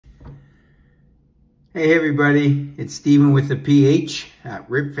Hey everybody, it's Steven with the PH at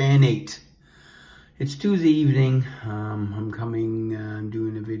RipFan8. It's Tuesday evening. I'm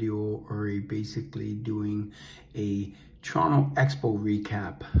doing a video basically doing a Toronto Expo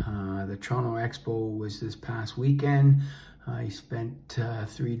recap. The Toronto Expo was this past weekend. I spent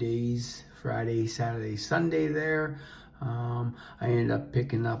 3 days, Friday, Saturday, Sunday there. I ended up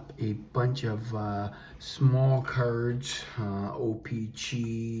picking up a bunch of small cards,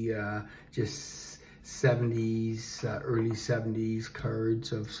 OPC, just 70s, early 70s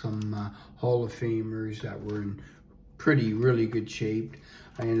cards of some Hall of Famers that were in really good shape.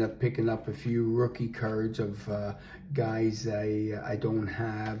 I ended up picking up a few rookie cards of guys I don't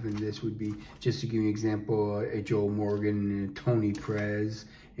have, and this would be, just to give you an example, a Joe Morgan, and a Tony Perez,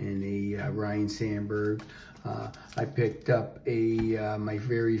 and a Ryan Sandberg. I picked up my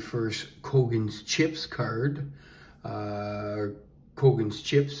very first Kogan's Chips card, Kogan's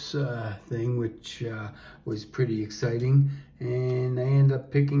Chips thing, which was pretty exciting. And I ended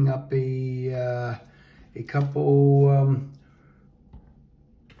up picking up a couple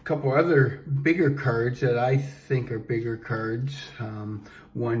other bigger cards that I think are bigger cards.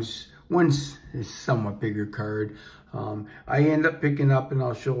 One's is somewhat bigger card. I end up picking up, and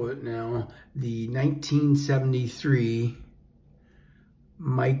I'll show it now, the 1973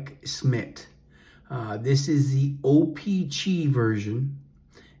 Mike Schmidt. This is the OPC version,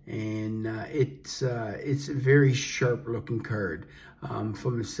 and it's a very sharp looking card.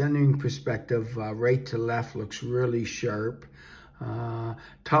 From a centering perspective, right to left looks really sharp.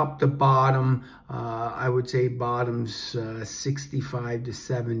 Top to bottom, I would say bottom's 65 to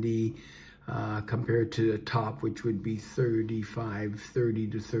 70 compared to the top, which would be 30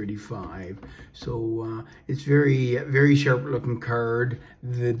 to 35. So it's very sharp looking card.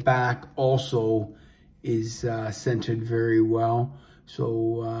 The back also is centered very well.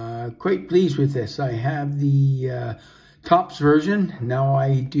 So quite pleased with this. I have the Topps version. Now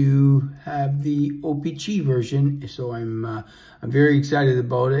I do have the OPC version, so I'm very excited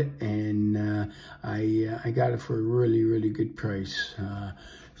about it, and I got it for a really good price.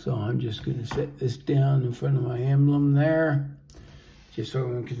 So I'm just gonna set this down in front of my emblem there, just so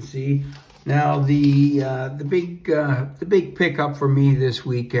everyone can see. Now the big pickup for me this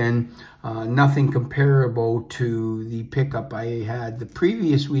weekend, nothing comparable to the pickup I had the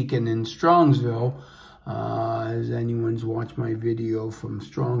previous weekend in Strongsville. As anyone's watched my video from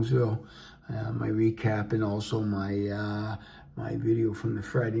Strongsville, my recap, and also my video from the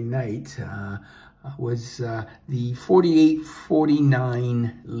Friday night, was the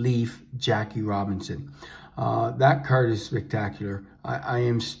 48-49 Leaf Jackie Robinson. That card is spectacular. I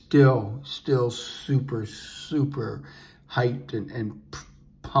am still super hyped and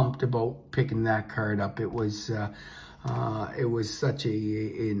pumped about picking that card up. It was such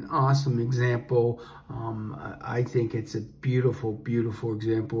an awesome example. I think it's a beautiful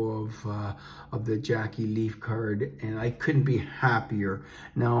example of the Jackie Leaf card, and I couldn't be happier.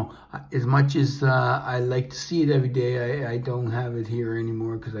 Now, as much as I like to see it every day, I don't have it here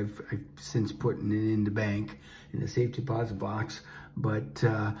anymore because I've since put it in the bank in the safe deposit box. But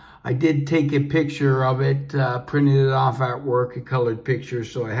I did take a picture of it, printed it off at work, a colored picture,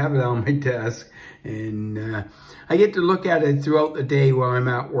 so I have it on my desk, and I get to look at it throughout the day while I'm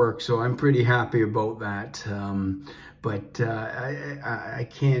at work, so I'm pretty happy about that. But I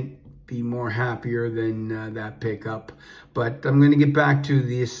can't be more happier than that pickup. But I'm going to get back to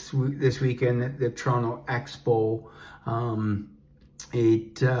this weekend at the Toronto Expo.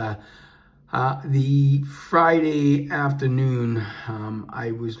 The Friday afternoon,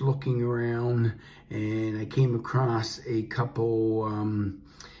 I was looking around and I came across a couple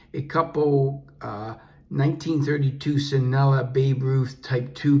 1932 Sanella Babe Ruth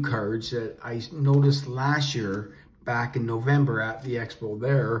Type 2 cards that I noticed last year back in November at the Expo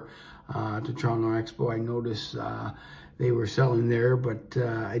there, the Toronto Expo. I noticed they were selling there, but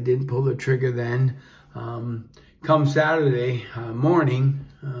I didn't pull the trigger then. Come Saturday morning,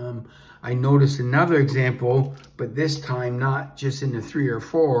 I noticed another example, but this time not just in the 3 or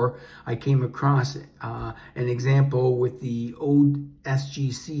 4. I came across an example with the old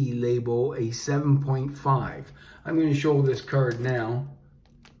SGC label, a 7.5. I'm going to show this card now.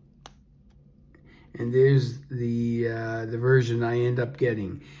 And there's the version I end up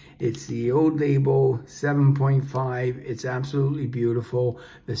getting. It's the old label, 7.5. It's absolutely beautiful.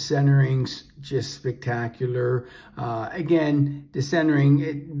 The centering's just spectacular. Again, the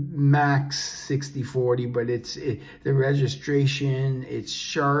centering, max 60-40, but the registration, it's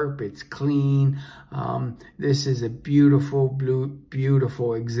sharp, it's clean. This is a beautiful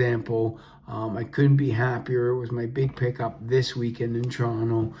example. I couldn't be happier. It was my big pickup this weekend in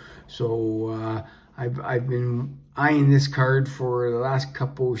Toronto. So I've been eyeing this card for the last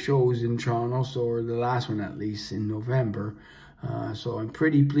couple of shows in Toronto, so the last one at least in November. So I'm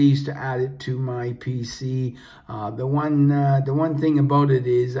pretty pleased to add it to my PC. The one thing about it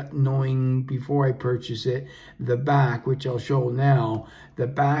is knowing before I purchase it, the back, which I'll show now, the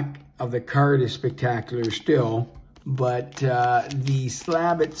back of the card is spectacular still, but the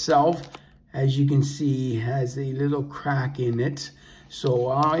slab itself, as you can see, has a little crack in it. So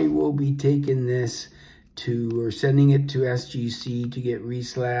I will be taking this or sending it to SGC to get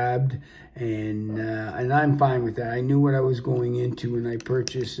reslabbed, and I'm fine with that. I knew what I was going into when I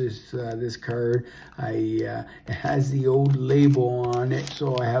purchased this card. It has the old label on it,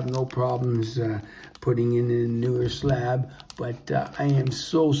 so I have no problems putting in a newer slab. But I am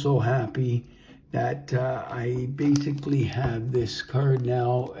so happy that I basically have this card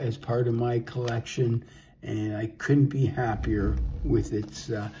now as part of my collection, and I couldn't be happier with its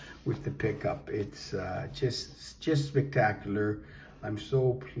with the pickup. It's just spectacular. I'm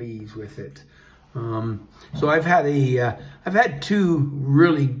so pleased with it. So I've had two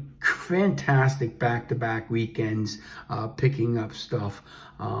really fantastic back-to-back weekends picking up stuff.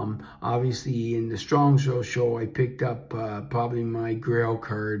 Obviously in the Strong Show I picked up probably my Grail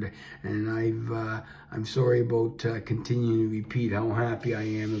card, and I'm sorry about continuing to repeat how happy I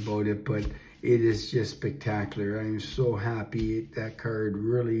am about it, but it is just spectacular. I'm so happy that card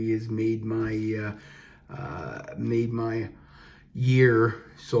really has made my year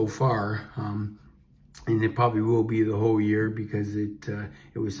so far, and it probably will be the whole year, because it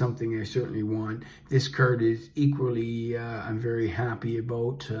was something I certainly want. This card is equally I'm very happy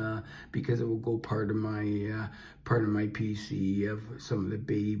about, because it will go part of my PC of some of the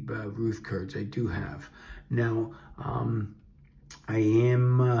Babe Ruth cards I do have. Now I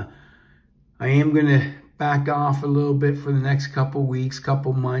am gonna back off a little bit for the next couple weeks,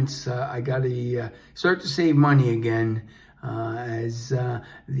 couple months. I gotta start to save money again, as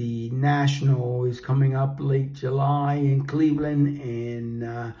the National is coming up late July in Cleveland, and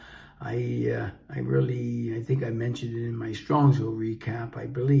I think I mentioned it in my Strongsville recap, I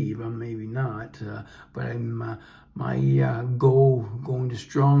believe, maybe not, but my goal going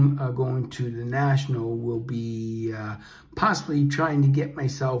to the National will be possibly trying to get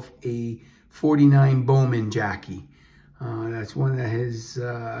myself a 49 Bowman Jackie. That's one that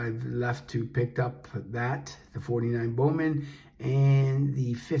I've left to pick up the 49 Bowman, and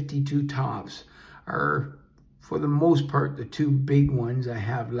the 52 Tops are, for the most part, the two big ones I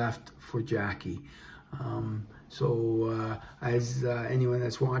have left for Jackie. As anyone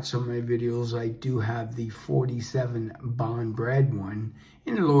that's watched some of my videos, I do have the 47 Bond Bread one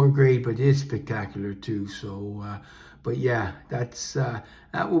in the lower grade, but it's spectacular too. So, but yeah,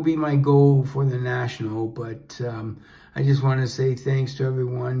 that will be my goal for the National. But I just want to say thanks to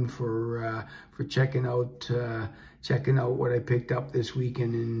everyone for checking out what I picked up this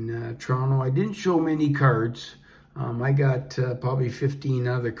weekend in Toronto. I didn't show many cards. I got probably 15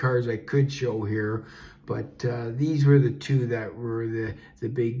 other cards I could show here, but these were the two that were the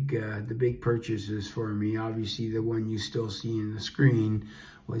big purchases for me. Obviously, the one you still see in the screen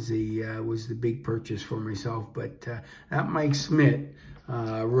was the big purchase for myself. But that Mike Schmidt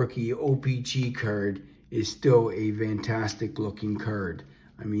rookie OPC card is still a fantastic looking card.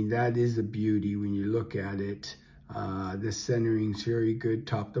 I mean, that is a beauty when you look at it. The centering's very good.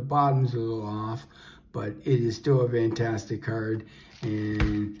 Top to bottom's a little off, but it is still a fantastic card.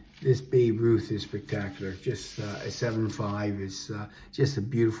 And this Babe Ruth is spectacular. Just a 7.5 is just a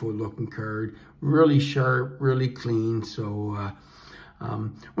beautiful looking card. Really sharp, really clean. So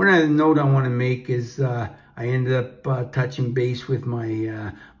one other note I want to make is I ended up touching base with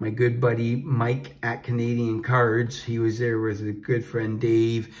my my good buddy Mike at Canadian Cards. He was there with a good friend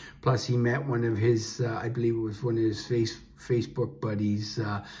Dave. Plus he met one of his, I believe it was one of his Facebook buddies,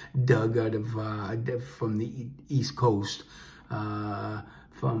 Doug, out of from the East Coast,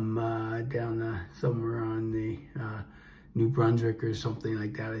 from down somewhere on the New Brunswick or something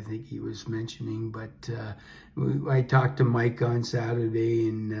like that, I think he was mentioning. But I talked to Mike on Saturday,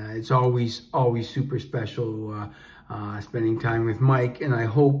 and it's always super special spending time with Mike. And I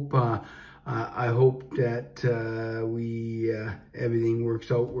hope that everything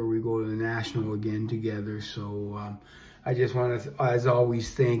works out where we go to the National again together. So I just want to, as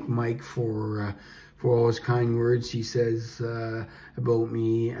always, thank Mike for all his kind words he says about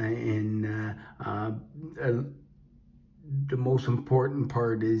me, and the most important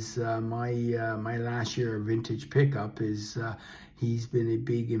part is my last year of vintage pickup is he's been a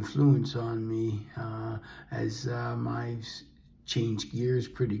big influence on me as my changed gears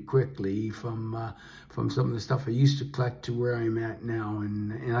pretty quickly from some of the stuff I used to collect to where I'm at now,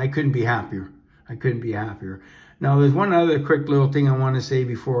 and I couldn't be happier. I couldn't be happier. Now, there's one other quick little thing I want to say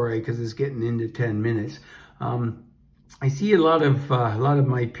because it's getting into 10 minutes. I see a lot of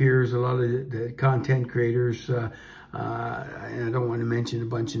my peers, a lot of the content creators, and I don't want to mention a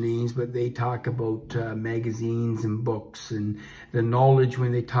bunch of names, but they talk about magazines and books, and the knowledge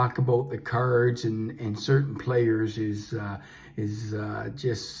when they talk about the cards and certain players is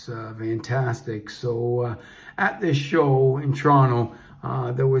just fantastic. So at this show in Toronto,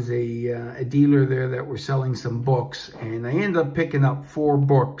 there was a dealer there that were selling some books, and I ended up picking up 4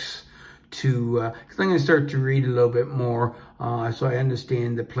 books because I'm going to start to read a little bit more, so I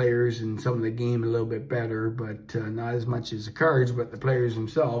understand the players and some of the game a little bit better, but not as much as the cards, but the players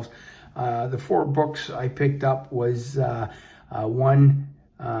themselves. The 4 books I picked up was one,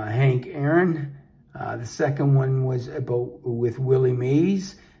 Hank Aaron. The second one was with Willie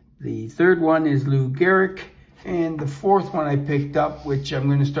Mays. The third one is Lou Gehrig. And the 4th one I picked up, which I'm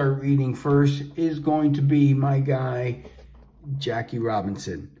going to start reading first, is going to be my guy, Jackie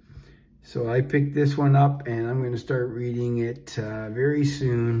Robinson. So I picked this one up, and I'm going to start reading it very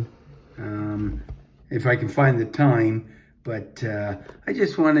soon, if I can find the time. But I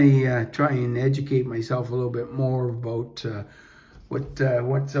just want to try and educate myself a little bit more about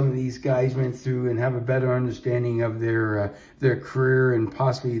what some of these guys went through, and have a better understanding of their career and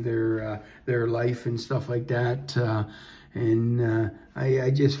possibly their life and stuff like that. I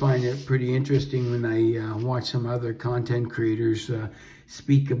just find it pretty interesting when I watch some other content creators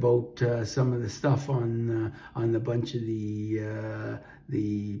speak about some of the stuff on the bunch of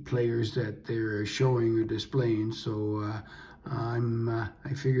the players that they're showing or displaying. So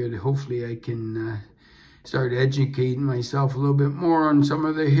I figured hopefully I can start educating myself a little bit more on some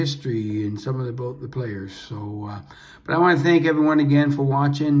of the history and some of about the players. So, but I want to thank everyone again for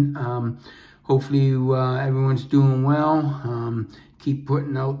watching. Hopefully everyone's doing well. Keep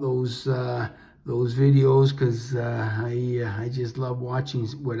putting out those videos, because I just love watching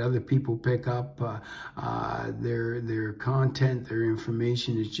what other people pick up. Their content, their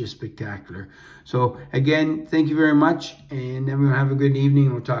information is just spectacular. So again, thank you very much, and everyone have a good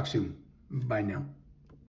evening. We'll talk soon. Bye now.